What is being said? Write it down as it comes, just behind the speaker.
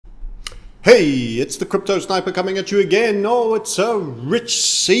Hey, it's the Crypto Sniper coming at you again. Oh, it's a rich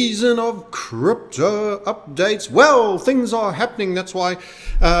season of crypto updates. Well, things are happening. That's why.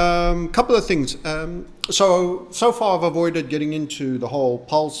 Couple of things. So far I've avoided getting into the whole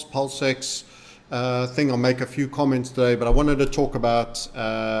Pulse HEX thing. I'll make a few comments today, but I wanted to talk about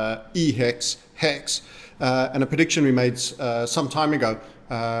HEX, and a prediction we made some time ago.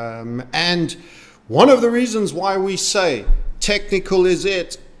 And one of the reasons why we say technical is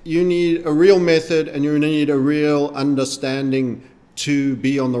it. You need a real method and you need a real understanding to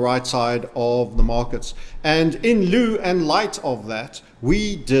be on the right side of the markets. And in lieu and light of that,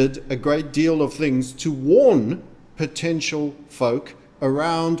 we did a great deal of things to warn potential folk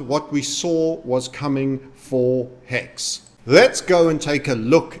around what we saw was coming for HEX. Let's go and take a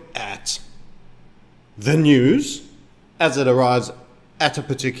look at the news as it arrives at a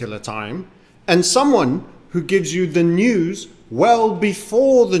particular time, and someone who gives you the news well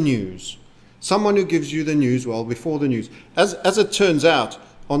before the news. Someone who gives you the news well before the news. As it turns out,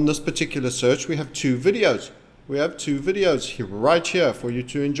 on this particular search, we have two videos. We have two videos here, right here for you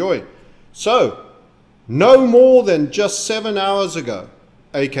to enjoy. So, no more than just 7 hours ago,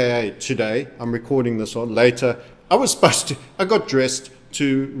 aka today, I'm recording this on later, I got dressed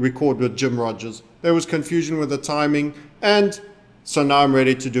to record with Jim Rogers. There was confusion with the timing, and so now I'm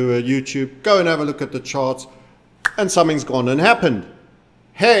ready to do a YouTube. Go and have a look at the charts. And something's gone and happened.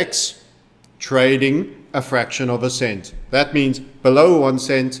 HEX trading a fraction of a cent. That means below 1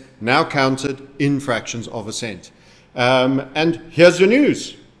 cent, now counted in fractions of a cent. And here's your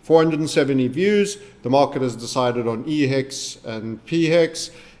news. 470 views. The market has decided on HEX and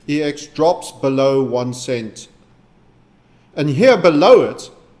PHEX. HEX drops below 1 cent. And here below it,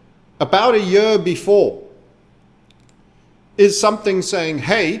 about a year before, is something saying,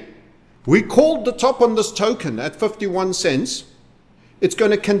 hey, we called the top on this token at 51 cents. It's going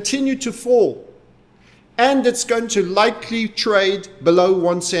to continue to fall. And it's going to likely trade below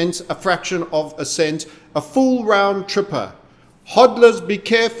 1 cent, a fraction of a cent, a full round tripper. Hodlers, be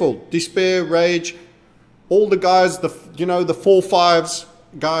careful. Despair, rage, all the guys, the 4-5s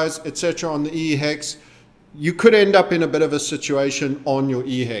guys, etc. on the HEX. You could end up in a bit of a situation on your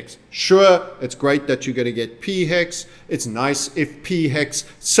HEX. Sure, it's great that you're going to get PHEX. It's nice if PHEX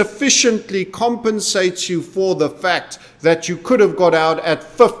sufficiently compensates you for the fact that you could have got out at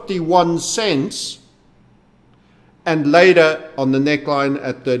 51 cents and later on the neckline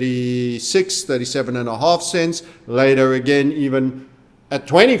at 36, 37.5 cents, later again even at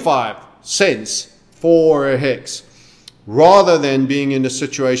 25 cents for a HEX, rather than being in a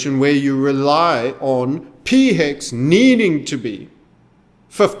situation where you rely on PHEX needing to be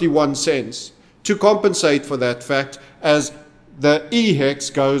 51 cents to compensate for that fact, as the HEX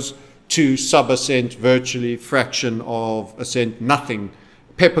goes to sub a cent, virtually fraction of a cent, nothing,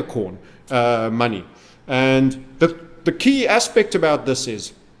 peppercorn money. And the key aspect about this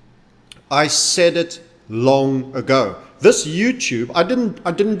is, I said it long ago. This YouTube, I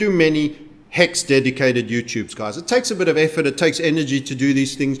didn't do many HEX dedicated YouTubes, guys. It takes a bit of effort. It takes energy to do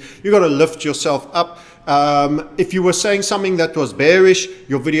these things. You got to lift yourself up. If you were saying something that was bearish,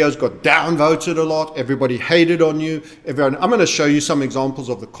 your videos got downvoted a lot. Everybody hated on you. I'm going to show you some examples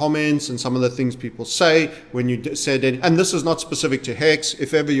of the comments and some of the things people say when you said it. And this is not specific to HEX.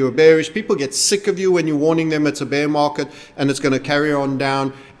 If ever you're bearish, people get sick of you when you're warning them it's a bear market and it's going to carry on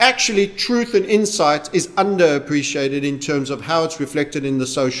down. Actually, truth and insight is underappreciated in terms of how it's reflected in the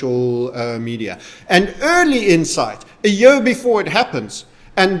social media. And early insight, a year before it happens,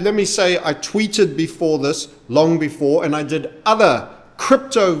 and let me say I tweeted before this, long before, and I did other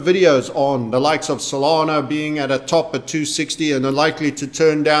crypto videos on the likes of Solana being at a top at 260 and are likely to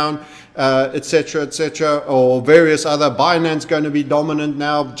turn down, etc., or various other, Binance going to be dominant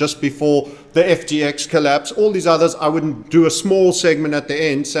now just before the FTX collapse, all these others. I wouldn't do a small segment at the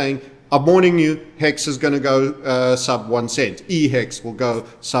end saying, I'm warning you, HEX is going to go sub 1 cent. HEX will go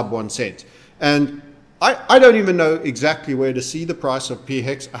sub 1 cent. And I don't even know exactly where to see the price of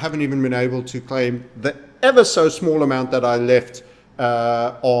PHEX. I haven't even been able to claim the ever so small amount that I left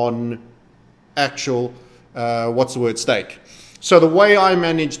on actual, stake. So the way I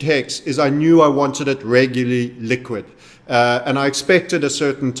managed HEX is I knew I wanted it regularly liquid. And I expected a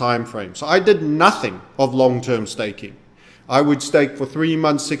certain time frame. So I did nothing of long-term staking. I would stake for 3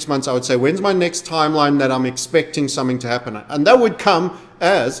 months, 6 months. I would say, when's my next timeline that I'm expecting something to happen? And that would come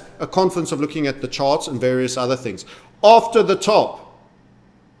as a confluence of looking at the charts and various other things. After the top,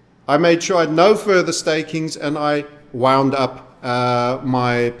 I made sure I had no further stakings and I wound up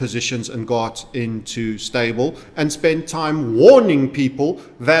my positions and got into stable, and spent time warning people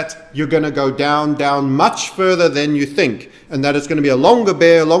that you're going to go down much further than you think, and that it's going to be a longer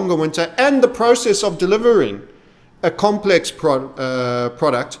bear, longer winter, and the process of delivering a complex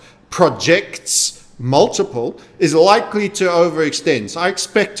product, projects multiple, is likely to overextend. So I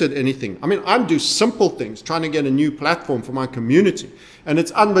expected anything. I mean, I do simple things, trying to get a new platform for my community, and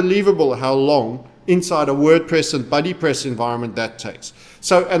it's unbelievable how long inside a WordPress and BuddyPress environment that takes.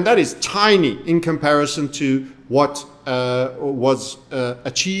 So, and that is tiny in comparison to what was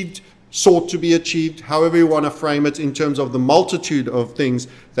achieved, sought to be achieved, however you want to frame it, in terms of the multitude of things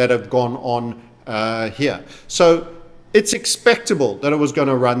that have gone on here. So it's expectable that it was going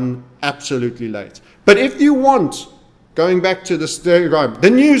to run absolutely late. But if you want, going back to the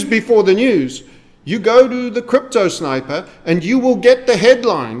news before the news, you go to the Crypto Sniper and you will get the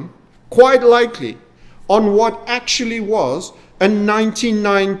headline, quite likely, on what actually was a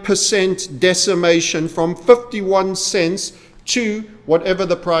 99% decimation from 51 cents to whatever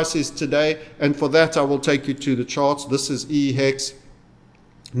the price is today. And for that, I will take you to the charts. This is HEX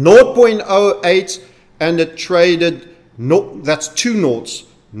 0.08, and it traded, that's two noughts,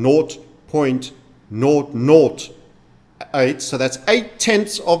 0.008. So that's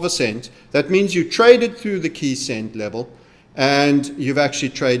 0.8 of a cent. That means you traded through the key cent level, and you've actually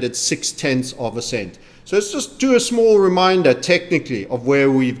traded 0.6 of a cent. So let's just do a small reminder technically of where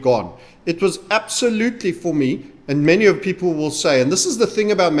we've gone. It was absolutely, for me, and many of people will say, and this is the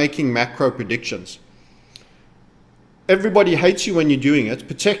thing about making macro predictions, everybody hates you when you're doing it,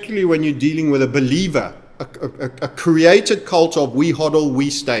 particularly when you're dealing with a believer, a created cult of we hodl, we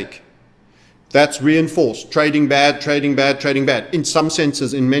stake. That's reinforced. Trading bad, trading bad, trading bad. In some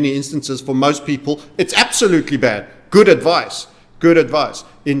senses, in many instances, for most people, it's absolutely bad. Good advice. Good advice.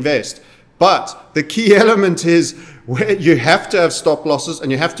 Invest. But the key element is where you have to have stop losses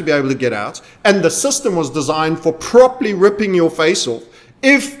and you have to be able to get out. And the system was designed for properly ripping your face off.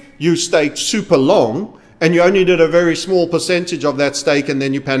 If you staked super long and you only did a very small percentage of that stake and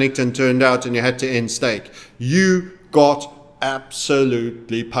then you panicked and turned out and you had to end stake, you got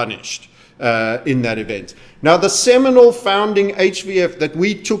absolutely punished in that event. Now, the seminal founding HVF that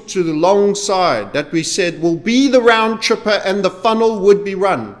we took to the long side, that we said will be the round tripper and the funnel would be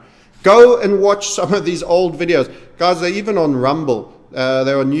run. Go and watch some of these old videos. Guys, they're even on Rumble.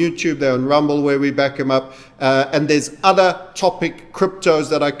 They're on YouTube, they're on Rumble where we back them up. And there's other topic cryptos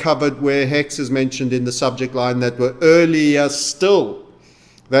that I covered where HEX is mentioned in the subject line that were earlier still,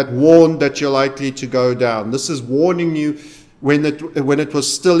 that warned that you're likely to go down. This is warning you when it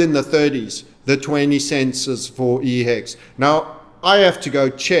was still in the 30s, the 20 cents for HEX. Now, I have to go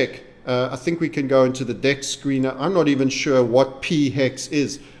check. I think we can go into the DEX screener. I'm not even sure what HEX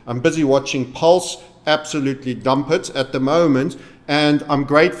is. I'm busy watching Pulse absolutely dump it at the moment, and I'm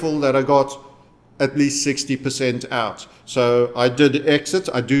grateful that I got at least 60% out. So I did exit.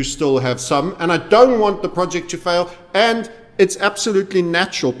 I do still have some, and I don't want the project to fail, and it's absolutely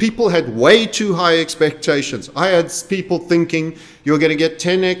natural. People had way too high expectations. I had people thinking you're going to get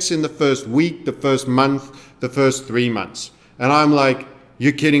 10x in the first week, the first month, the first 3 months. And I'm like,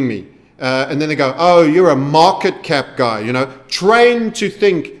 you're kidding me. And then they go, oh, you're a market cap guy, you know, trained to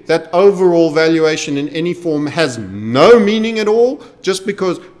think that overall valuation in any form has no meaning at all just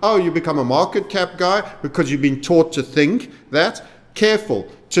because, oh, you become a market cap guy because you've been taught to think that. Careful.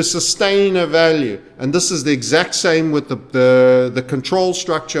 To sustain a value, and this is the exact same with the control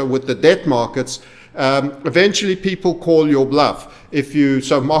structure with the debt markets, eventually people call your bluff.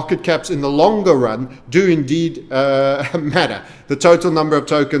 So market caps in the longer run do indeed matter. The total number of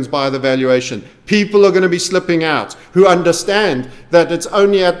tokens by the valuation. People are going to be slipping out who understand that it's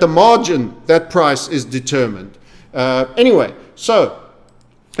only at the margin that price is determined. Anyway, so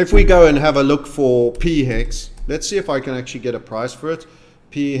if we go and have a look for HEX, let's see if I can actually get a price for it.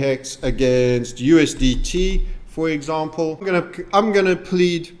 HEX against USDT, for example. I'm gonna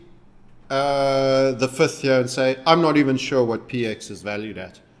plead the fifth here and say I'm not even sure what HEX is valued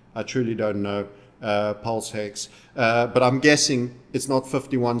at. I truly don't know. Pulse HEX, but I'm guessing it's not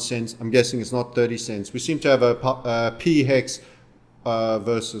 51 cents. I'm guessing it's not 30 cents. We seem to have a HEX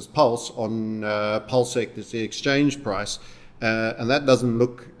versus Pulse on Pulse HEX is the exchange price, and that doesn't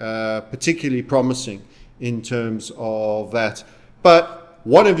look particularly promising in terms of that. But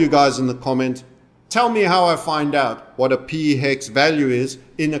one of you guys in the comment, tell me how I find out what a HEX value is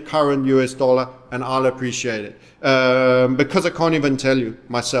in a current US dollar, and I'll appreciate it. Because I can't even tell you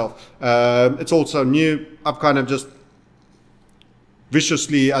myself. It's also new. I've kind of just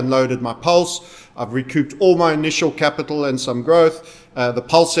viciously unloaded my Pulse. I've recouped all my initial capital and some growth. The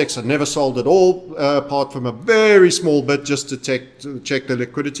PulseX I never sold at all, apart from a very small bit just to check the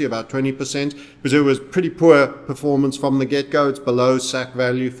liquidity, about 20%, because it was pretty poor performance from the get-go. It's below SAC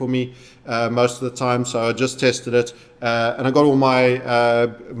value for me most of the time, so I just tested it, and I got all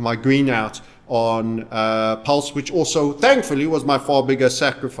my green out on Pulse, which also thankfully was my far bigger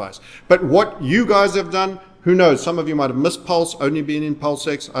sacrifice. But what you guys have done, who knows, some of you might have missed Pulse, only being in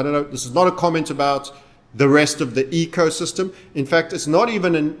PulseX, I don't know. This is not a comment about the rest of the ecosystem. In fact, it's not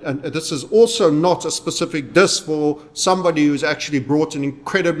even this is also not a specific diss for somebody who's actually brought an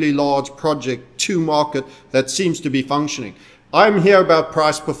incredibly large project to market that seems to be functioning. I'm here about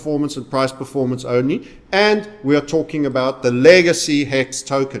price performance and price performance only, and we are talking about the legacy HEX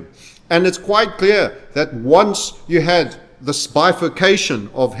token. And it's quite clear that once you had this bifurcation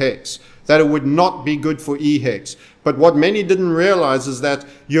of HEX, that it would not be good for EHEX. But what many didn't realize is that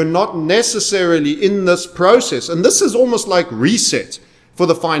you're not necessarily in this process. And this is almost like reset for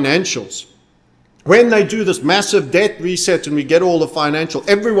the financials. When they do this massive debt reset and we get all the financial,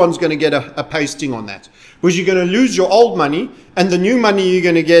 everyone's going to get a pasting on that. Because you're going to lose your old money, and the new money you're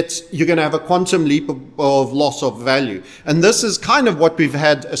going to get, you're going to have a quantum leap of loss of value. And this is kind of what we've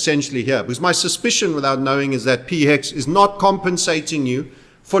had essentially here. Because my suspicion, without knowing, is that PHEX is not compensating you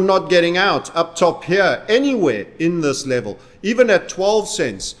for not getting out up top here, anywhere in this level, even at 12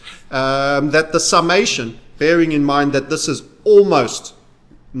 cents, that the summation, bearing in mind that this is almost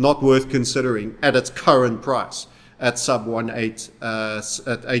not worth considering at its current price, at sub 1/8,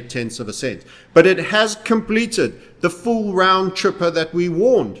 at 0.8 of a cent. But it has completed the full round tripper that we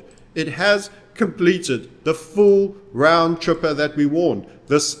warned. It has completed the full round tripper that we warned.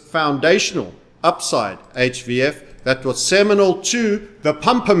 This foundational upside HVF that was seminal to the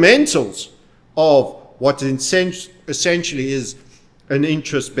pumpermentals of what essentially is an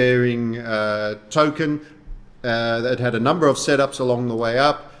interest-bearing token that had a number of setups along the way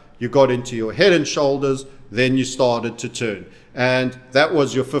up. You got into your head and shoulders, then you started to turn. And that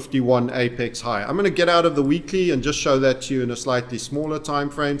was your 51 apex high. I'm going to get out of the weekly and just show that to you in a slightly smaller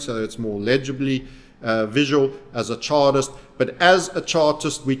time frame so that it's more legibly visual as a chartist. But as a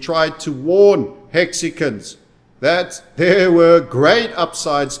chartist, we tried to warn Hexicans that there were great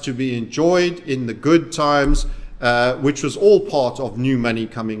upsides to be enjoyed in the good times, which was all part of new money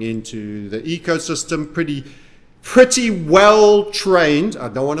coming into the ecosystem. Pretty well trained, I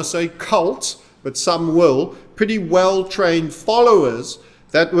don't want to say cult, but some will, pretty well trained followers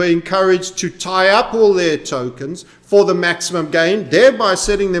that were encouraged to tie up all their tokens for the maximum gain, thereby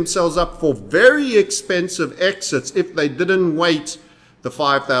setting themselves up for very expensive exits if they didn't wait the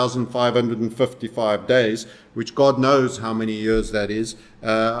 5,555 days, which God knows how many years that is.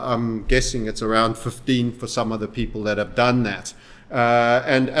 I'm guessing it's around 15 for some of the people that have done that.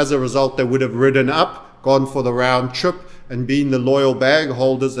 And as a result, they would have ridden up, gone for the round trip, and been the loyal bag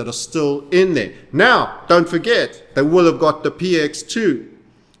holders that are still in there. Now, don't forget, they will have got the PX2.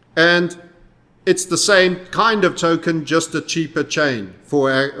 And it's the same kind of token, just a cheaper chain for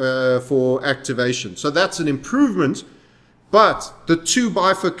activation. So that's an improvement. But the two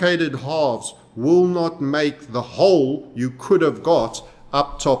bifurcated halves will not make the whole you could have got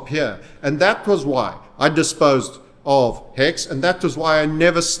up top here. And that was why I disposed of HEX. And that was why I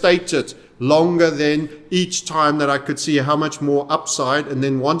never staked it longer than each time that I could see how much more upside. And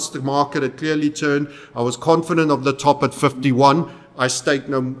then once the market had clearly turned, I was confident of the top at 51. I staked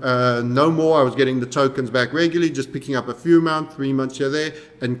no more. I was getting the tokens back regularly, just picking up a few amount, 3 months here, there,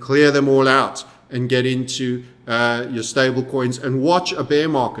 and clear them all out and get into your stable coins and watch a bear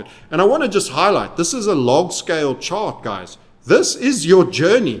market. And I want to just highlight, this is a log scale chart, guys. This is your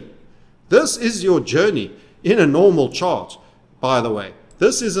journey. This is your journey in a normal chart, by the way.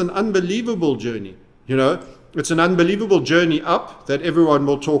 This is an unbelievable journey. You know, it's an unbelievable journey up that everyone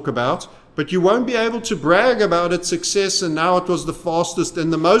will talk about, but you won't be able to brag about its success and now it was the fastest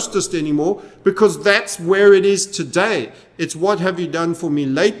and the mostest anymore, because that's where it is today. It's what have you done for me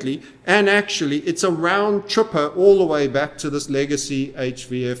lately, and actually it's a round tripper all the way back to this legacy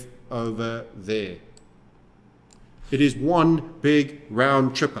HVF over there. It is one big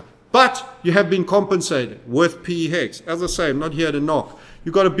round tripper. But you have been compensated with PHEX. As I say, I'm not here to knock.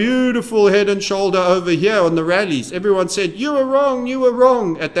 You've got a beautiful head and shoulder over here on the rallies. Everyone said, you were wrong, you were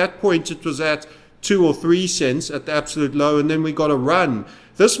wrong. At that point, it was at 2 or 3 cents at the absolute low, and then we got a run.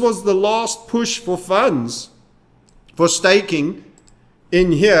 This was the last push for funds, for staking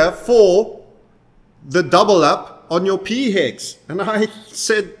in here for the double up on your PHEX. And I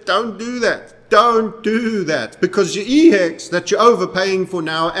said, don't do that. Don't do that, because your EHEX that you're overpaying for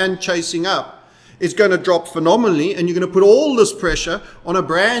now and chasing up is going to drop phenomenally, and you're going to put all this pressure on a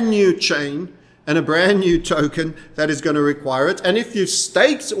brand new chain and a brand new token that is going to require it. And if you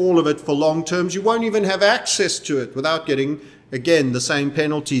staked all of it for long terms, you won't even have access to it without getting, again, the same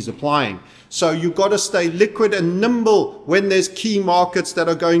penalties applying. So you've got to stay liquid and nimble when there's key markets that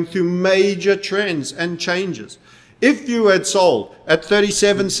are going through major trends and changes. If you had sold at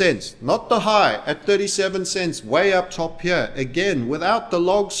 37 cents, not the high, at 37 cents, way up top here, again, without the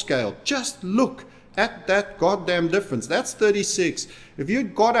log scale, just look at that goddamn difference. That's 36. If you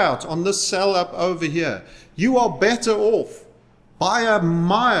got out on this sell up over here, you are better off by a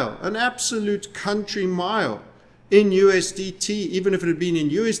mile, an absolute country mile, in USDT, even if it had been in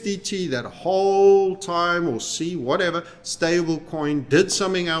USDT that whole time, or C, whatever, stable coin, did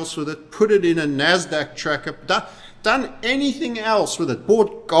something else with it, put it in a NASDAQ tracker, done anything else with it,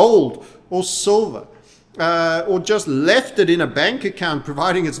 bought gold or silver, or just left it in a bank account,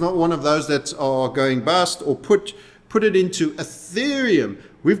 providing it's not one of those that are going bust, or put it into Ethereum.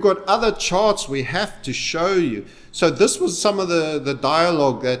 We've got other charts we have to show you. So this was some of the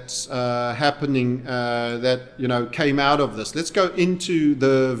dialogue that's happening that, you know, came out of this. Let's go into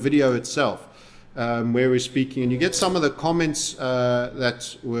the video itself where we're speaking, and you get some of the comments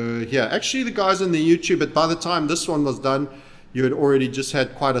that were here. Actually, the guys on the YouTube, but by the time this one was done, you had already just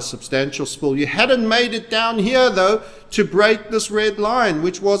had quite a substantial spill. You hadn't made it down here, though, to break this red line,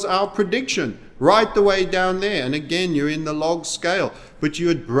 which was our prediction, right the way down there. And again, you're in the log scale, but you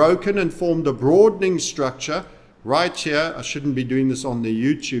had broken and formed a broadening structure right here. I shouldn't be doing this on the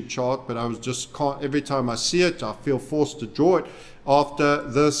YouTube chart, but I was just, every time I see it, I feel forced to draw it. After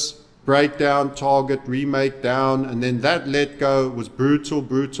this breakdown, target, remake down, and then that let go was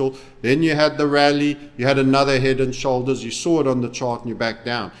brutal. Then you had the rally, you had another head and shoulders, you saw it on the chart, and you're back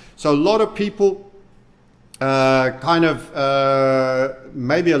down. So a lot of people kind of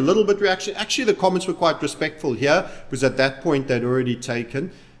maybe a little bit reaction. Actually, the comments were quite respectful here, because at that point they'd already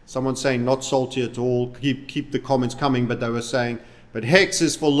taken. Someone saying not salty at all, keep the comments coming, but they were saying, but HEX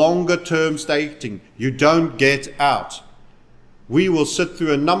is for longer term staking. You don't get out. We will sit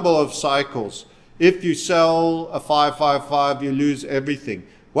through a number of cycles. If you sell a 555, you lose everything.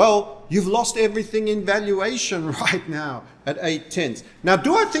 Well, you've lost everything in valuation right now at 8/10. Now,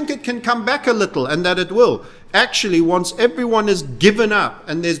 do I think it can come back a little, and that it will? Actually, once everyone is given up,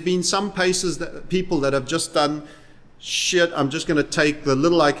 and there's been some places that people that have just done, shit, I'm just going to take the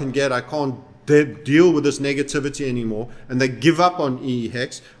little I can get, I can't deal with this negativity anymore, and they give up on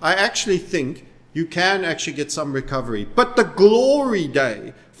HEX, I actually think you can actually get some recovery. But the glory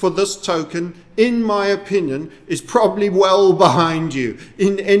day for this token, in my opinion, is probably well behind you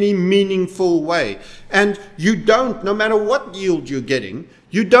in any meaningful way. And you don't, no matter what yield you're getting,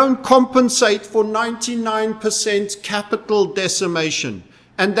 you don't compensate for 99% capital decimation.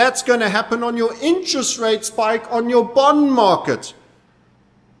 And that's going to happen on your interest rate spike on your bond market.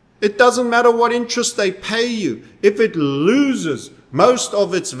 It doesn't matter what interest they pay you. If it loses most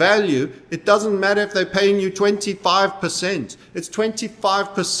of its value, it doesn't matter if they're paying you 25%. It's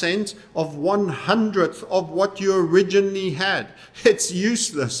 25% of 1/100th of what you originally had. It's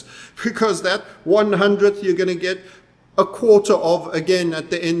useless, because that 1/100th you're going to get a quarter of again at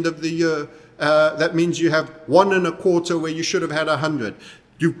the end of the year. That means you have 1 1/4 where you should have had 100.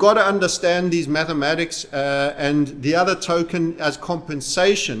 You've got to understand these mathematics, and the other token as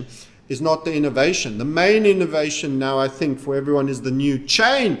compensation is not the innovation. The main innovation now, I think, for everyone is the new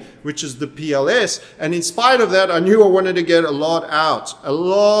chain, which is the PLS. And in spite of that, I knew I wanted to get a lot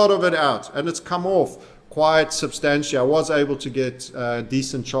of it out, and it's come off quite substantially. I was able to get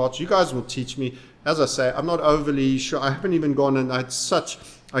decent charts. You guys will teach me. As I say, I'm not overly sure. I haven't even gone, and I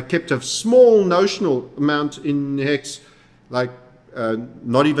kept a small notional amount in HEX, like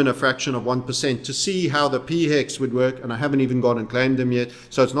not even a fraction of 1%, to see how the PHEX would work, and I haven't even gone and claimed them yet,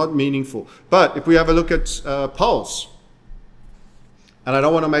 so it's not meaningful. But if we have a look at Pulse, and I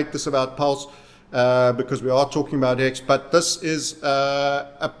don't want to make this about Pulse because we are talking about HEX, but this is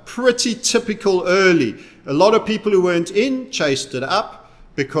a pretty typical early. A lot of people who weren't in chased it up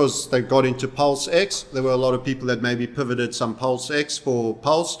because they got into Pulse X. There were a lot of people that maybe pivoted some Pulse X for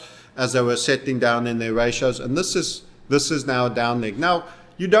Pulse as they were settling down in their ratios, and this is now a down leg. Now,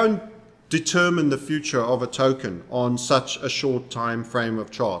 you don't determine the future of a token on such a short time frame of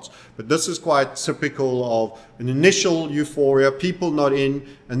charts, but this is quite typical of an initial euphoria, people not in,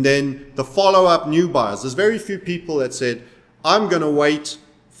 and then the follow-up new buyers. There's very few people that said, I'm going to wait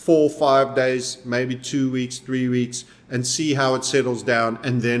 4 or 5 days, maybe 2 weeks, 3 weeks, and see how it settles down,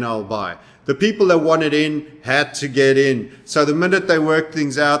 and then I'll buy. The people that wanted in had to get in. So the minute they worked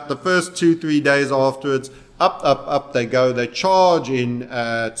things out, the first 2-3 days afterwards, up they go. They charge in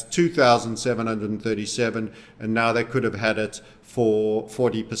at 2,737, and now they could have had it for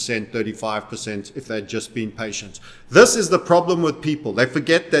 40%, 35% if they'd just been patient. This is the problem with people. They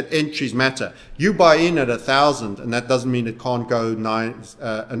forget that entries matter. You buy in at 1,000, and that doesn't mean it can't go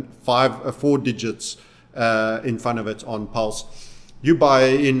 4 digits in front of it on Pulse. You buy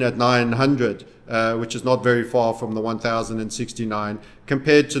in at 900, which is not very far from the 1,069,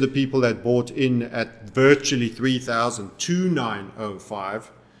 compared to the people that bought in at virtually 3,000, 2,905,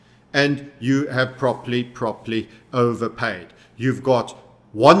 and you have properly overpaid. You've got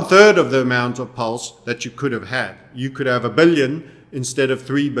 1/3 of the amount of Pulse that you could have had. You could have 1 billion instead of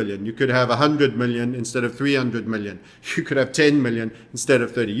 3 billion. You could have 100 million instead of 300 million. You could have 10 million instead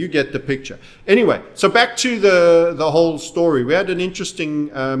of 30. You get the picture. Anyway, so back to the whole story. We had an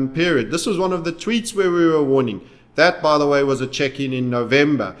interesting period. This was one of the tweets where we were warning. That, by the way, was a check-in in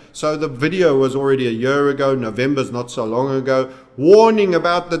November. So the video was already a year ago. November's not so long ago. Warning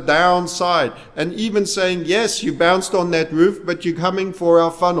about the downside. And even saying, yes, you bounced on that roof, but you're coming for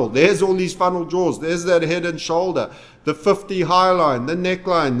our funnel. There's all these funnel draws. There's that head and shoulder. The 50 high line, the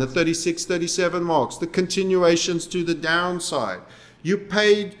neckline, the 36, 37 marks, the continuations to the downside. You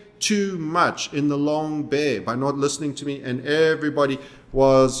paid too much in the long bear by not listening to me, and everybody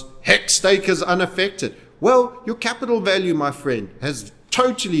was HEX stakers unaffected. Well, your capital value, my friend, has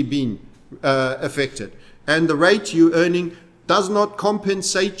totally been affected. And the rate you're earning does not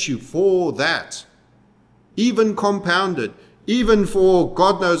compensate you for that. Even compounded, even for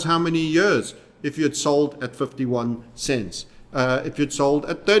God knows how many years, if you'd sold at 51 cents, if you'd sold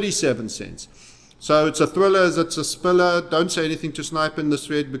at 37 cents. So it's a thriller, it's a spiller. Don't say anything to Snipe in the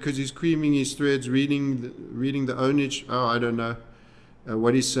thread because he's creaming his threads, reading the ownage. Oh, I don't know.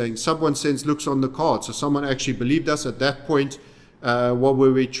 What he's saying, sub 1 cent looks on the card. So someone actually believed us at that point. What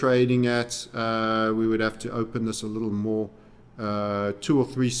were we trading at? We would have to open this a little more, 2 or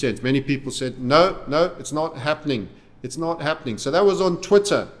 3 cents. Many people said, no, it's not happening. It's not happening. So that was on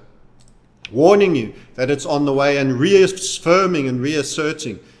Twitter, warning you that it's on the way and reaffirming and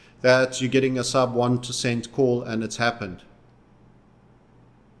reasserting that you're getting a sub 1 cent call, and it's happened.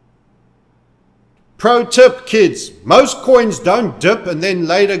 Pro tip, kids, most coins don't dip and then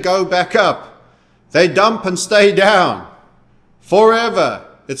later go back up. They dump and stay down forever.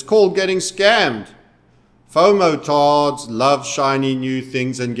 It's called getting scammed. FOMO-tards love shiny new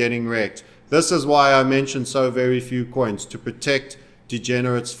things and getting wrecked. This is why I mentioned so very few coins, to protect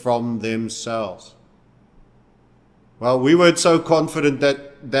degenerates from themselves. Well, we weren't so confident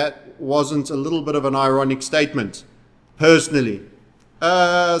that that wasn't a little bit of an ironic statement, personally.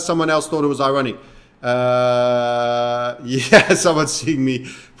 Someone else thought it was ironic. Yeah, someone's seeing me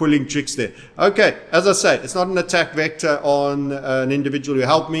pulling tricks there. Okay, as I say, it's not an attack vector on an individual who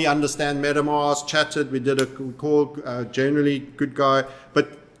helped me understand MetaMask, chatted, we did a call, generally good guy.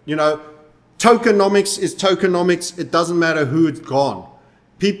 But, you know, tokenomics is tokenomics. It doesn't matter who it's gone.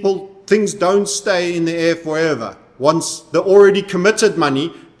 Things don't stay in the air forever. Once the already committed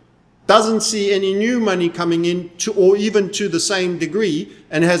money doesn't see any new money coming in to, or even to the same degree,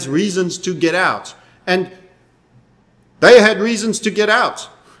 and has reasons to get out. And they had reasons to get out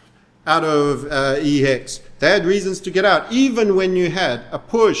of HEX. They had reasons to get out, even when you had a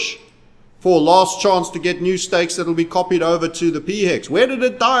push for last chance to get new stakes that will be copied over to the PHEX. Where did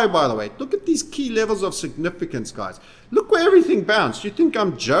it die, by the way? Look at these key levels of significance, guys. Look where everything bounced. You think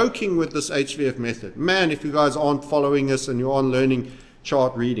I'm joking with this HVF method? Man, if you guys aren't following us and you aren't learning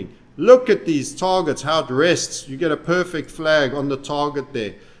chart reading, look at these targets, how it rests. You get a perfect flag on the target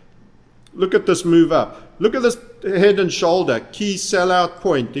there. Look at this move up. Look at this head and shoulder, key sellout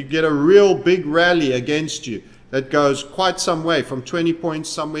point. You get a real big rally against you that goes quite some way, from 20 points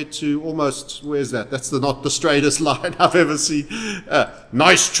somewhere to almost, where's that? That's not the straightest line I've ever seen.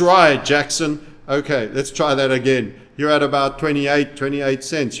 Nice try, Jackson. Okay, let's try that again. You're at about 28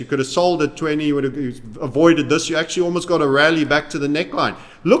 cents. You could have sold at 20, you would have avoided this. You actually almost got a rally back to the neckline.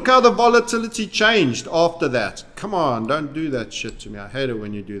 Look how the volatility changed after that. Come on, don't do that shit to me. I hate it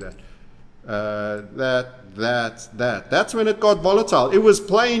when you do that. That's when it got volatile. It was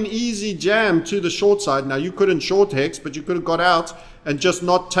plain easy jam to the short side. Now, you couldn't short HEX, but you could have got out and just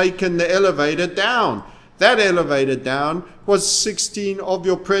not taken the elevator down. That elevator down was 16 of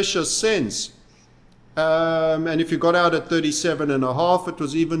your precious cents. And if you got out at 37.5, it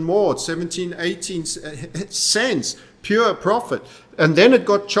was even more, 17, 18 cents, pure profit. And then it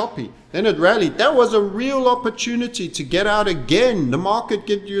got choppy. Then it rallied. That was a real opportunity to get out again. The market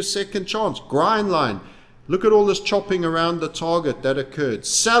gives you a second chance. Grind line. Look at all this chopping around the target that occurred.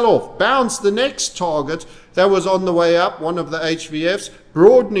 Sell off. Bounce the next target that was on the way up, one of the HVFs.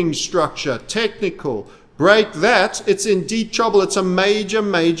 Broadening structure. Technical. Break that. It's in deep trouble. It's a major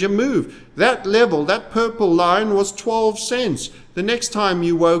move. That level, that purple line was 12 cents. The next time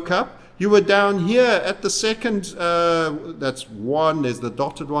you woke up, you were down here at the second, that's one, there's the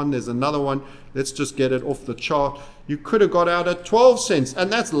dotted one, there's another one. Let's just get it off the chart. You could have got out at 12 cents,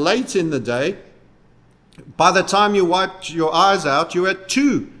 and that's late in the day. By the time you wiped your eyes out, you're at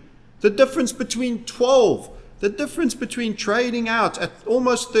 2. The difference between 12, the difference between trading out at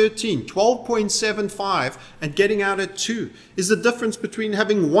almost 13, 12.75, and getting out at 2 is the difference between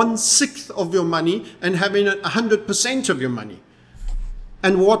having 1/6 of your money and having 100% of your money.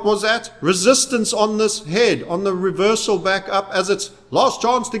 And what was that? Resistance on this head, on the reversal back up as its last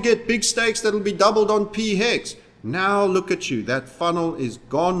chance to get big stakes that'll be doubled on HEX. Now look at you. That funnel is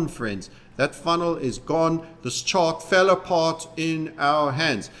gone, friends. That funnel is gone. This chart fell apart in our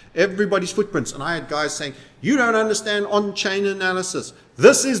hands. Everybody's footprints. And I had guys saying, you don't understand on-chain analysis.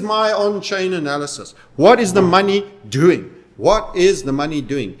 This is my on-chain analysis. What is the money doing? What is the money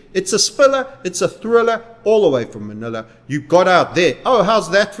doing? It's a spiller. It's a thriller all the way from Manila. You got out there. Oh, how's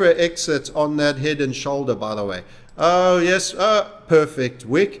that for an exit on that head and shoulder, by the way? Oh, yes. Perfect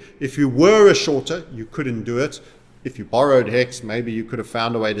wick. If you were a shorter, you couldn't do it. If you borrowed HEX, maybe you could have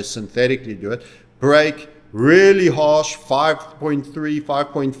found a way to synthetically do it. Break, really harsh, 5.3,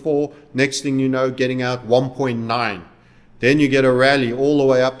 5.4. Next thing you know, getting out 1.9. Then you get a rally all the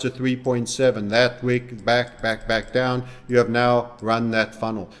way up to 3.7. That wick, back down. You have now run that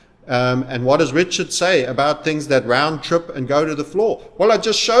funnel. And what does Richard say about things that round trip and go to the floor? Well, I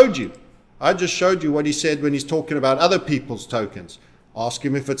just showed you. I just showed you what he said when he's talking about other people's tokens. Ask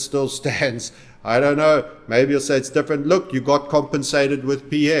him if it still stands. I don't know. Maybe he'll say it's different. Look, you got compensated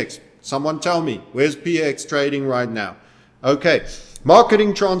with HEX. Someone tell me, where's HEX trading right now? Okay,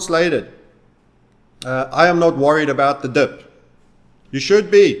 marketing translated. I am not worried about the dip. You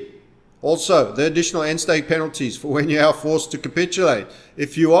should be. Also, the additional end stake penalties for when you are forced to capitulate.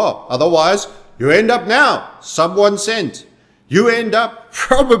 If you are. Otherwise, you end up now, sub 1 cent. You end up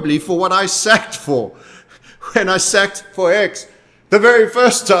probably for what I sacked for. When I sacked for HEX. The very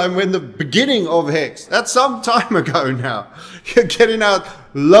first time when the beginning of HEX, that's some time ago now, you're getting out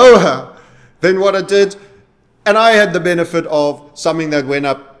lower than what I did. And I had the benefit of something that went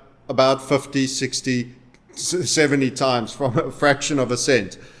up about 50, 60, 70 times from a fraction of a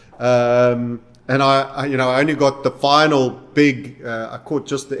cent. And I only got the final big, I caught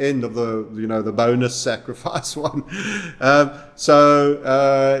just the end of the, the bonus sacrifice one.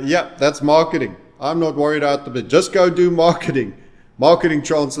 Yeah, that's marketing. I'm not worried about the bit. Just go do marketing. Marketing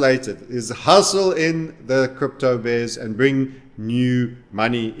translated is hustle in the crypto bears and bring new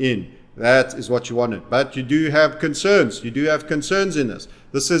money in. That is what you wanted. But you do have concerns. You do have concerns in this.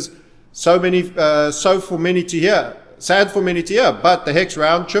 This is so for many to hear. Sad for many to hear. But the HEX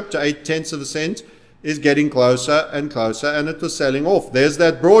round trip to 0.8 of a cent is getting closer and closer, and it was selling off. There's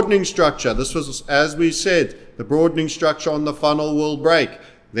that broadening structure. This was, as we said, the broadening structure on the funnel will break.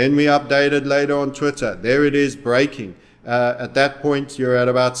 Then we updated later on Twitter. There it is breaking. At that point, you're at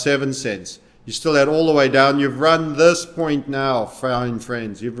about 7 cents. You still had all the way down. You've run this point now, fine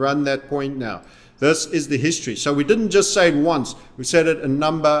friends. You've run that point now. This is the history. So we didn't just say it once. We said it a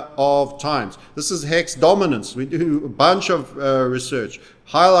number of times. This is HEX dominance. We do a bunch of research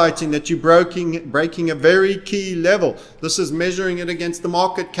highlighting that you're breaking a very key level. This is measuring it against the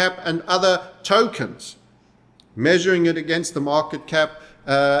market cap and other tokens. Measuring it against the market cap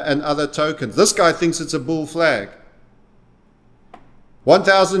and other tokens. This guy thinks it's a bull flag.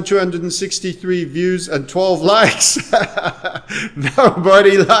 1,263 views and 12 likes.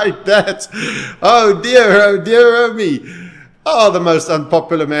 Nobody liked that. Oh dear me. Oh, the most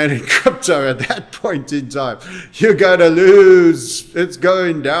unpopular man in crypto at that point in time. You're going to lose. It's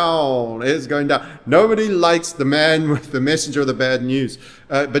going down. It's going down. Nobody likes the man with the messenger of the bad news.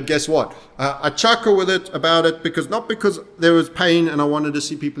 But guess what? I chuckle with it about it because not because there was pain and I wanted to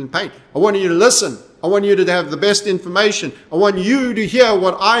see people in pain. I wanted you to listen. I want you to have the best information. I want you to hear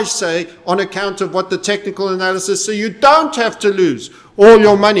what I say on account of what the technical analysis, so you don't have to lose all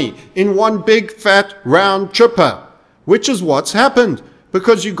your money in one big fat round tripper, which is what's happened.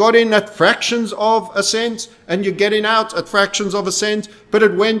 Because you got in at fractions of a cent and you're getting out at fractions of a cent, but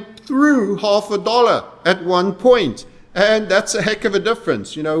it went through $0.50 at one point. And that's a heck of a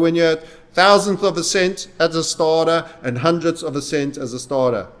difference. You know, when you're at thousandth of a cent as a starter and hundredths of a cent as a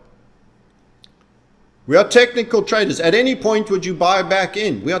starter. We are technical traders. At any point would you buy back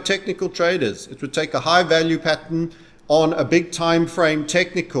in? We are technical traders. It would take a high value pattern on a big time frame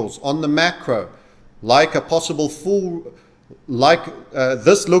technicals on the macro, like a possible full,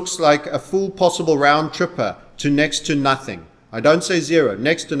 this looks like a full possible round tripper to next to nothing. I don't say zero,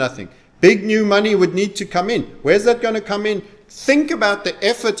 next to nothing. Big new money would need to come in. Where's that going to come in? Think about the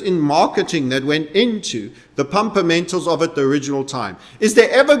effort in marketing that went into the fundamentals of it the original time. Is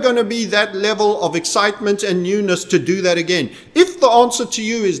there ever going to be that level of excitement and newness to do that again? If the answer to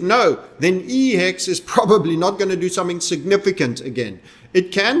you is no, then HEX is probably not going to do something significant again.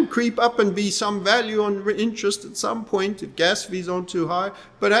 It can creep up and be some value on interest at some point if gas fees aren't too high.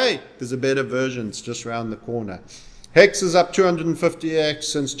 But hey, there's a better version. It's just around the corner. HEX is up 250x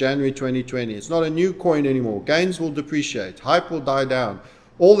since January 2020. It's not a new coin anymore. Gains will depreciate. Hype will die down.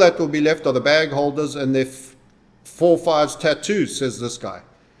 All that will be left are the bag holders and their 4/5s tattoos, says this guy.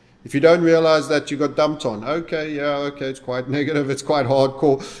 If you don't realize that, you got dumped on. Okay, yeah, okay, it's quite negative. It's quite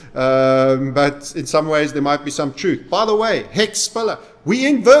hardcore. But in some ways, there might be some truth. By the way, HEX spiller. We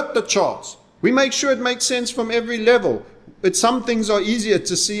invert the charts. We make sure it makes sense from every level. But some things are easier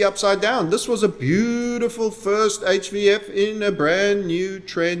to see upside down. This was a beautiful first HVF in a brand new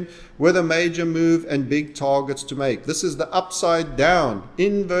trend with a major move and big targets to make. This is the upside down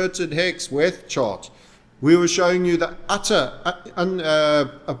inverted HEX with chart. We were showing you the utter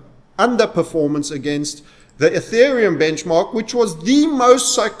underperformance against the Ethereum benchmark, which was the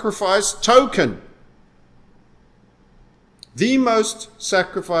most sacrificed token. The most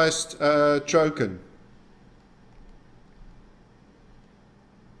sacrificed token.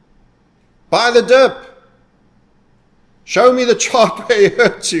 Buy the dip. Show me the chart where he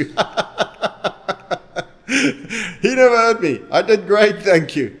hurt you. He never hurt me. I did great,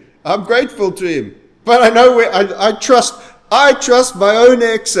 thank you. I'm grateful to him. But I know where I trust my own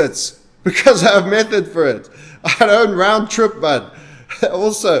exits because I have method for it. I don't round trip, bud.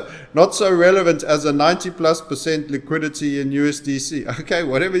 Also, not so relevant as a 90+% liquidity in USDC. Okay,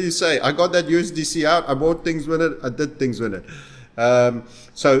 whatever you say. I got that USDC out. I bought things with it. I did things with it.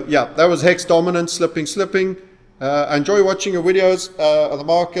 So yeah, that was HEX dominant, slipping. I enjoy watching your videos of the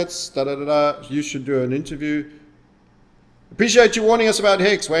markets. You should do an interview. Appreciate you warning us about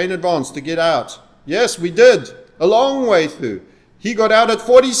HEX way in advance to get out. Yes, we did. A long way through. He got out at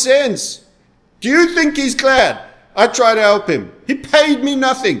 40 cents. Do you think he's glad? I tried to help him. He paid me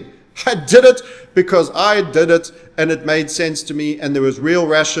nothing. I did it because I did it and it made sense to me and there was real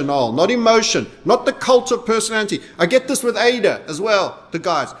rationale, not emotion, not the cult of personality. I get this with Ada as well, the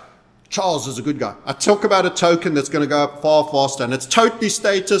guys. Charles is a good guy. I talk about a token that's going to go up far faster and it's totally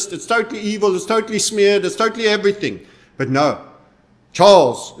statist, it's totally evil, it's totally smeared, it's totally everything. But no,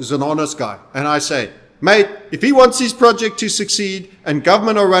 Charles is an honest guy. And I say, mate, if he wants his project to succeed and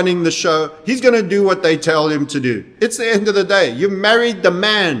government are running the show, he's going to do what they tell him to do. It's the end of the day. You married the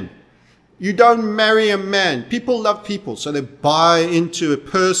man. You don't marry a man. People love people, so they buy into a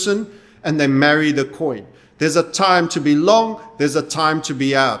person and they marry the coin. There's a time to be long, there's a time to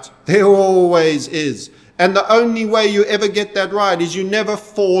be out. There always is. And the only way you ever get that right is you never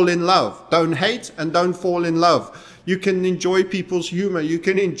fall in love. Don't hate and don't fall in love. You can enjoy people's humor. You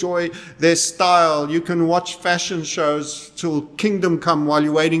can enjoy their style. You can watch fashion shows till kingdom come while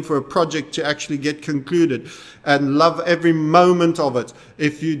you're waiting for a project to actually get concluded and love every moment of it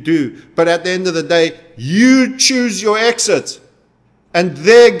if you do. But at the end of the day, you choose your exit and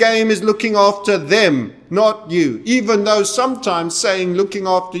their game is looking after them, not you. Even though sometimes saying looking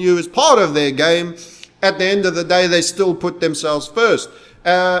after you is part of their game, at the end of the day, they still put themselves first.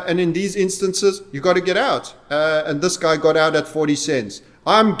 And in these instances, you got to get out. And this guy got out at 40 cents.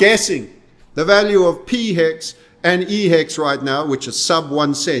 I'm guessing the value of PHEX and EHEX right now, which is sub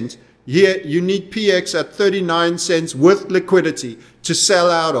 1 cent. Here, you need PX at 39 cents with liquidity to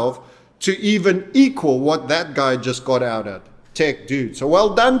sell out of to even equal what that guy just got out at. Tech dude. So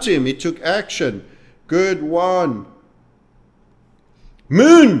well done to him. He took action. Good one.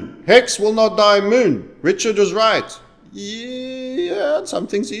 Moon. HEX will not die moon. Richard was right. Yeah, some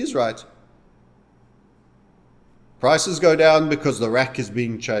things he is right. Prices go down because the rack is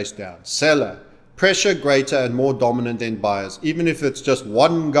being chased down. Seller. Pressure greater and more dominant than buyers. Even if it's just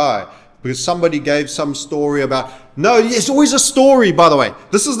one guy. Because somebody gave some story about... No, there's always a story, by the way.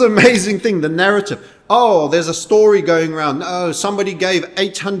 This is the amazing thing, the narrative. Oh, there's a story going around. No, somebody gave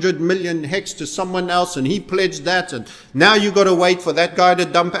 800 million HEX to someone else and he pledged that. And now you got to wait for that guy to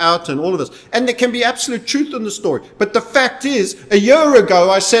dump out and all of this. And there can be absolute truth in the story. But the fact is, a year ago,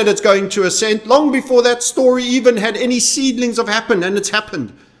 I said it's going to ascend long before that story even had any seedlings of happened. And it's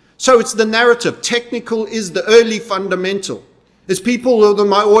happened. So it's the narrative. Technical is the early fundamental. It's people on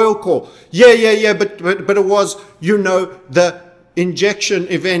my oil call. Yeah, but it was, you know, the injection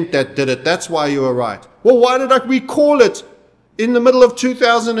event that did it. That's why you were right. Well, why did we call it in the middle of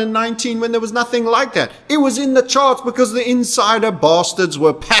 2019 when there was nothing like that? It was in the charts because the insider bastards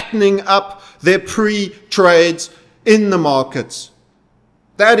were patterning up their pre-trades in the markets.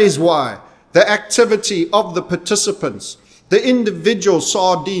 That is why the activity of the participants The individual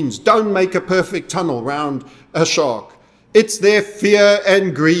sardines don't make a perfect tunnel round a shark. It's their fear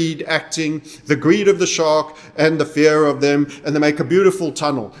and greed acting, the greed of the shark and the fear of them, and they make a beautiful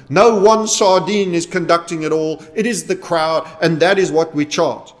tunnel. No one sardine is conducting it all. It is the crowd, and that is what we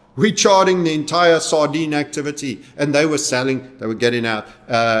chart. We're charting the entire sardine activity, and they were selling, they were getting out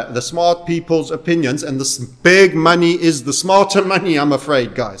the smart people's opinions, and the big money is the smarter money, I'm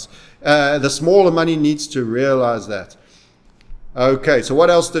afraid, guys. The smaller money needs to realize that. Okay, so what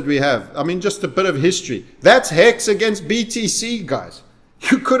else did we have? I mean, just a bit of history. That's HEX against BTC, guys.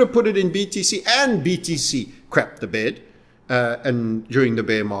 You could have put it in BTC, and BTC crapped the bed and during the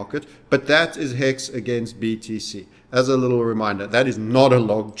bear market, but that is HEX against BTC. As a little reminder, that is not a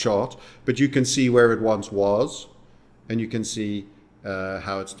log chart, but you can see where it once was, and you can see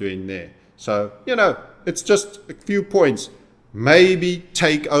how it's doing there. So, you know, it's just a few points. Maybe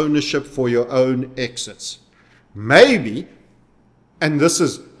take ownership for your own exits. Maybe, and this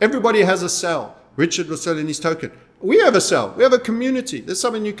is, everybody has a sell. Richard was selling his token. We have a sell. We have a community. There's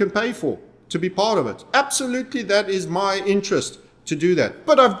something you can pay for to be part of it. Absolutely, that is my interest to do that.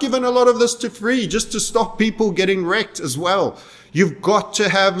 But I've given a lot of this to free just to stop people getting wrecked as well. You've got to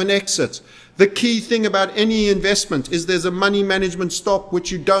have an exit. The key thing about any investment is there's a money management stop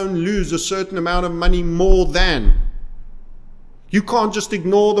which you don't lose a certain amount of money more than. You can't just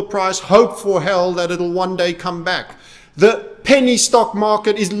ignore the price, hope for hell that it'll one day come back. The penny stock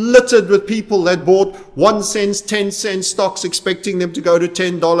market is littered with people that bought 1 cent, 10 cent stocks expecting them to go to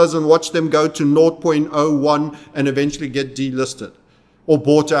 $10 and watch them go to 0.01 and eventually get delisted or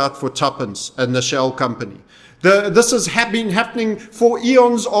bought out for tuppence and the shell company. This has been happening for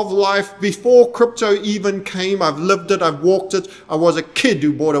eons of life before crypto even came. I've lived it. I've walked it. I was a kid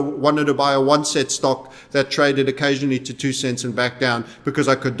who wanted to buy a 1 cent stock that traded occasionally to 2 cents and back down because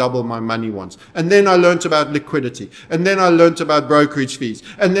I could double my money once. And then I learned about liquidity. And then I learned about brokerage fees.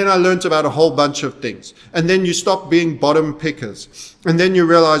 And then I learned about a whole bunch of things. And then you stop being bottom pickers. And then you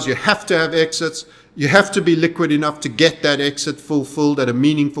realize you have to have exits. You have to be liquid enough to get that exit fulfilled at a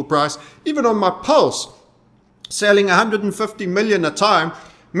meaningful price. Even on my pulse, selling 150 million a time,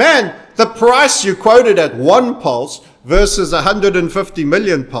 man, the price you quoted at one pulse versus 150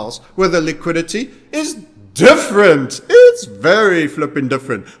 million pulse with a liquidity is different. It's very flipping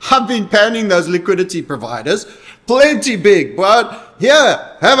different. I've been panning those liquidity providers, plenty big, but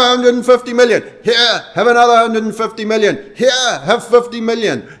here, have 150 million. Here, have another 150 million. Here, have 50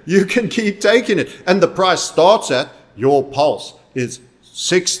 million. You can keep taking it. And the price starts at your pulse is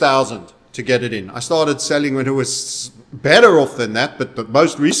 6,000. To get it in. I started selling when it was better off than that, but the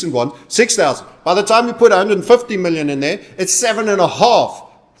most recent one, 6,000. By the time you put 150 million in there, it's 7.5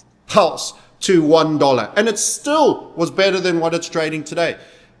 pulse to $1. And it still was better than what it's trading today.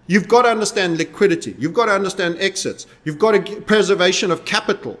 You've got to understand liquidity. You've got to understand exits. You've got to get preservation of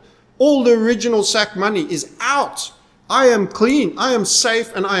capital. All the original SAC money is out. I am clean. I am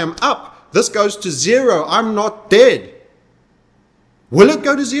safe and I am up. This goes to zero. I'm not dead. Will it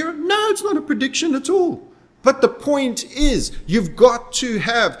go to zero? No, it's not a prediction at all. But the point is, you've got to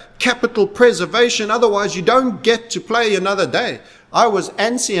have capital preservation. Otherwise, you don't get to play another day. I was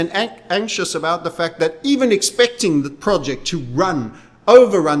antsy and anxious about the fact that even expecting the project to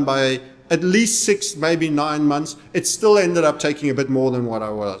overrun by at least 6, maybe 9 months, it still ended up taking a bit more than what I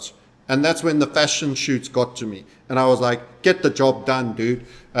was. And that's when the fashion shoots got to me. And I was like, get the job done, dude.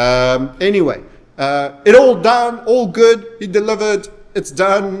 Anyway, it all done, all good. He delivered. It's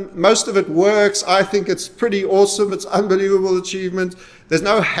done. Most of it works. I think it's pretty awesome. It's unbelievable achievement. There's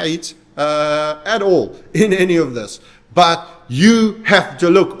no hate at all in any of this. But you have to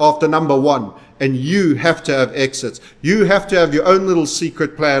look after number one, and you have to have exits. You have to have your own little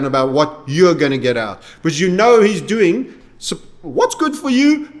secret plan about what you're going to get out. Because you know he's doing what's good for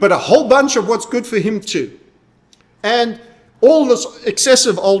you, but a whole bunch of what's good for him too. And all this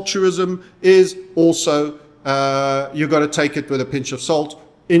excessive altruism is also you've got to take it with a pinch of salt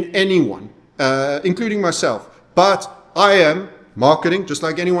in anyone, including myself. But I am marketing just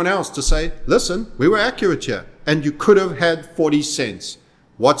like anyone else to say, listen, we were accurate here. And you could have had 40 cents.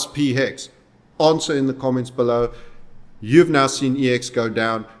 What's PHEX? Answer in the comments below. You've now seen EX go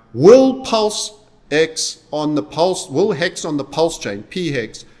down. Will HEX on the pulse chain,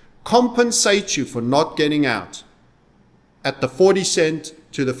 PHEX, compensate you for not getting out at the 40 cent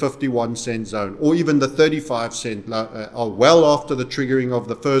to the 51 cent zone, or even the 35 cent, well after the triggering of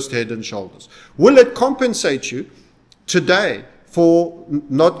the first head and shoulders? Will it compensate you today for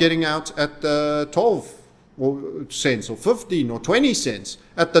not getting out at the 12 cents or 15 or 20 cents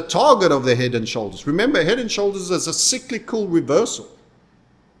at the target of the head and shoulders? Remember, head and shoulders is a cyclical reversal.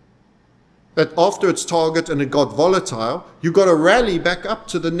 that after its target and it got volatile, you got to rally back up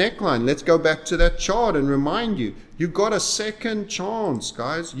to the neckline. Let's go back to that chart and remind you, you got a second chance,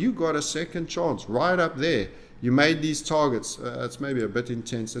 guys. You got a second chance right up there. You made these targets. It's maybe a bit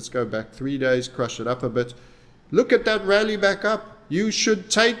intense. Let's go back 3 days, crush it up a bit. Look at that rally back up. You should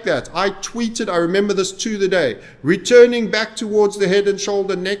take that. I tweeted, I remember this to the day, returning back towards the head and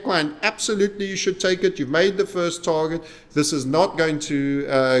shoulder neckline. Absolutely, you should take it. You've made the first target. This is not going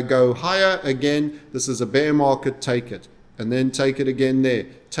to go higher again. This is a bear market. Take it. And then take it again there.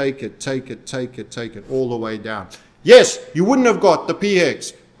 Take it, take it, take it, take it, all the way down. Yes, you wouldn't have got the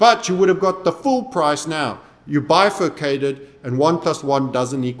PX, but you would have got the full price now. You bifurcated, and 1 plus 1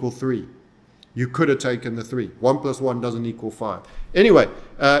 doesn't equal 3. You could have taken the 3. 1 plus 1 doesn't equal 5. Anyway,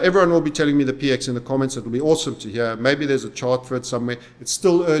 everyone will be telling me the PX in the comments. It will be awesome to hear. Maybe there's a chart for it somewhere. It's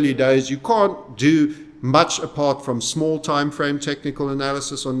still early days. You can't do much apart from small time frame technical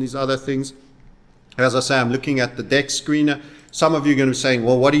analysis on these other things. As I say, I'm looking at the DEX screener. Some of you are going to be saying,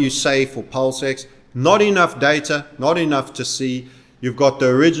 well, what do you say for PulseX? Not enough data, not enough to see. You've got the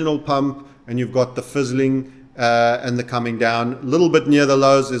original pump and you've got the fizzling and the coming down. A little bit near the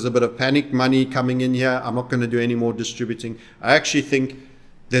lows, there's a bit of panic money coming in here. I'm not going to do any more distributing. I actually think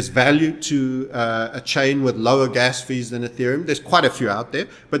there's value to a chain with lower gas fees than Ethereum. There's quite a few out there,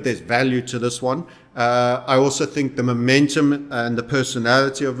 but there's value to this one. I also think the momentum and the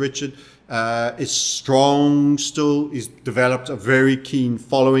personality of Richard is strong still. He's developed a very keen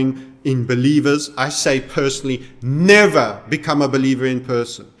following in believers. I say personally, never become a believer in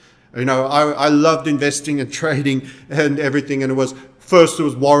person. You know, I loved investing and trading and everything, and it was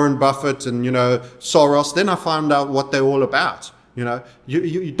Warren Buffett and, you know, Soros. Then I found out what they're all about. You know,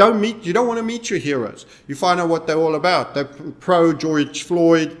 you don't want to meet your heroes. You find out what they're all about. They're pro George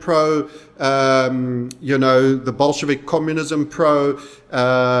Floyd, pro, you know, the Bolshevik communism, pro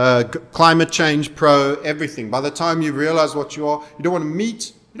climate change, pro everything. By the time you realize what you are, you don't want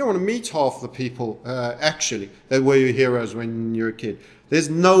to meet half the people actually that were your heroes when you're a kid. There's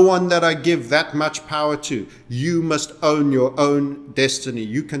no one that I give that much power to. You must own your own destiny.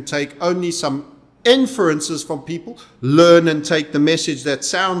 You can take only some inferences from people, learn and take the message that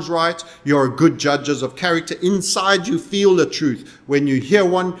sounds right. You're good judges of character. Inside you feel the truth when you hear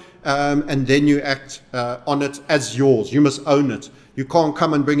one, and then you act on it as yours. You must own it. You can't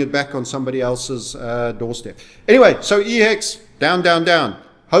come and bring it back on somebody else's doorstep. Anyway, so HEX, down, down, down.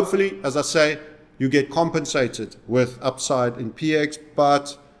 Hopefully, as I say, you get compensated with upside in PX,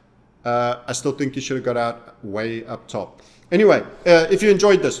 but I still think you should have got out way up top. Anyway, if you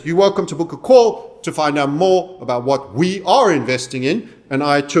enjoyed this, you're welcome to book a call to find out more about what we are investing in. And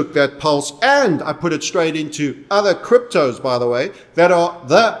I took that pulse and I put it straight into other cryptos, by the way, that are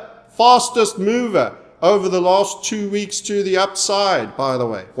the fastest mover over the last 2 weeks to the upside, by the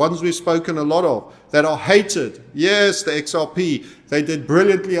way. Ones we've spoken a lot of that are hated. Yes, the XRP, they did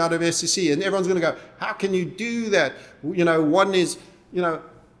brilliantly out of SEC, and everyone's going to go, how can you do that? You know, one is, you know,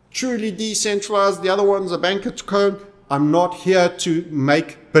 truly decentralized, the other one's a banker cone. I'm not here to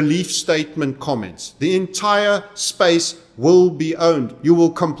make belief statement comments. The entire space will be owned. You will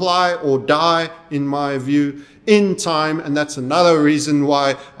comply or die, in my view, in time, and that's another reason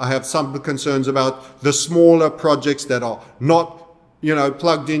why I have some concerns about the smaller projects that are not, you know,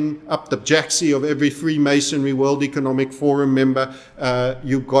 plugged in up the jacksie of every Freemasonry World Economic Forum member.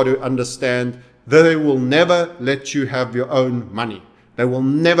 You've got to understand that they will never let you have your own money. They will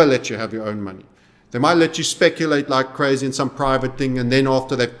never let you have your own money. They might let you speculate like crazy in some private thing, and then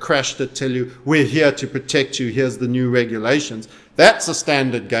after they've crashed it, tell you, we're here to protect you, here's the new regulations. That's a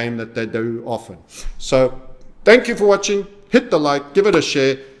standard game that they do often. So thank you for watching. Hit the like, give it a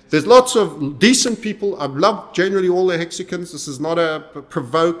share. There's lots of decent people. I love generally all the Hexicans. This is not a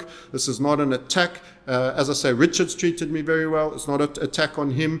provoke. This is not an attack. As I say, Richard's treated me very well. It's not an attack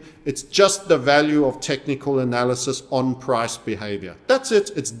on him. It's just the value of technical analysis on price behavior. That's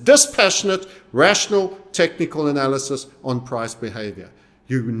it. It's dispassionate, rational, technical analysis on price behavior.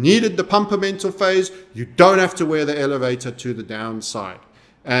 You needed the pumpamental phase. You don't have to wear the elevator to the downside.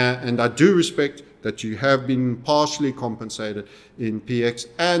 And I do respect that you have been partially compensated in PX,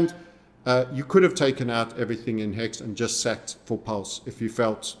 and you could have taken out everything in HEX and just sat for Pulse if you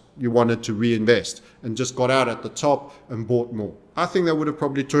felt you wanted to reinvest and just got out at the top and bought more. I think that would have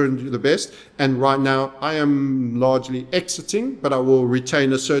probably turned you the best. And right now I am largely exiting, but I will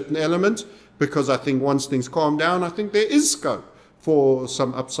retain a certain element because I think once things calm down, I think there is scope for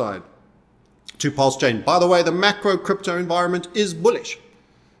some upside to Pulse Chain. By the way, the macro crypto environment is bullish.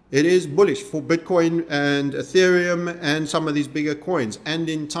 It is bullish for Bitcoin and Ethereum and some of these bigger coins. And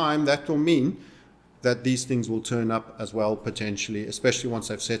in time, that will mean that these things will turn up as well, potentially, especially once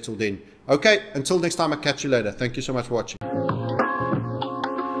they've settled in. Okay, until next time, I'll catch you later. Thank you so much for watching.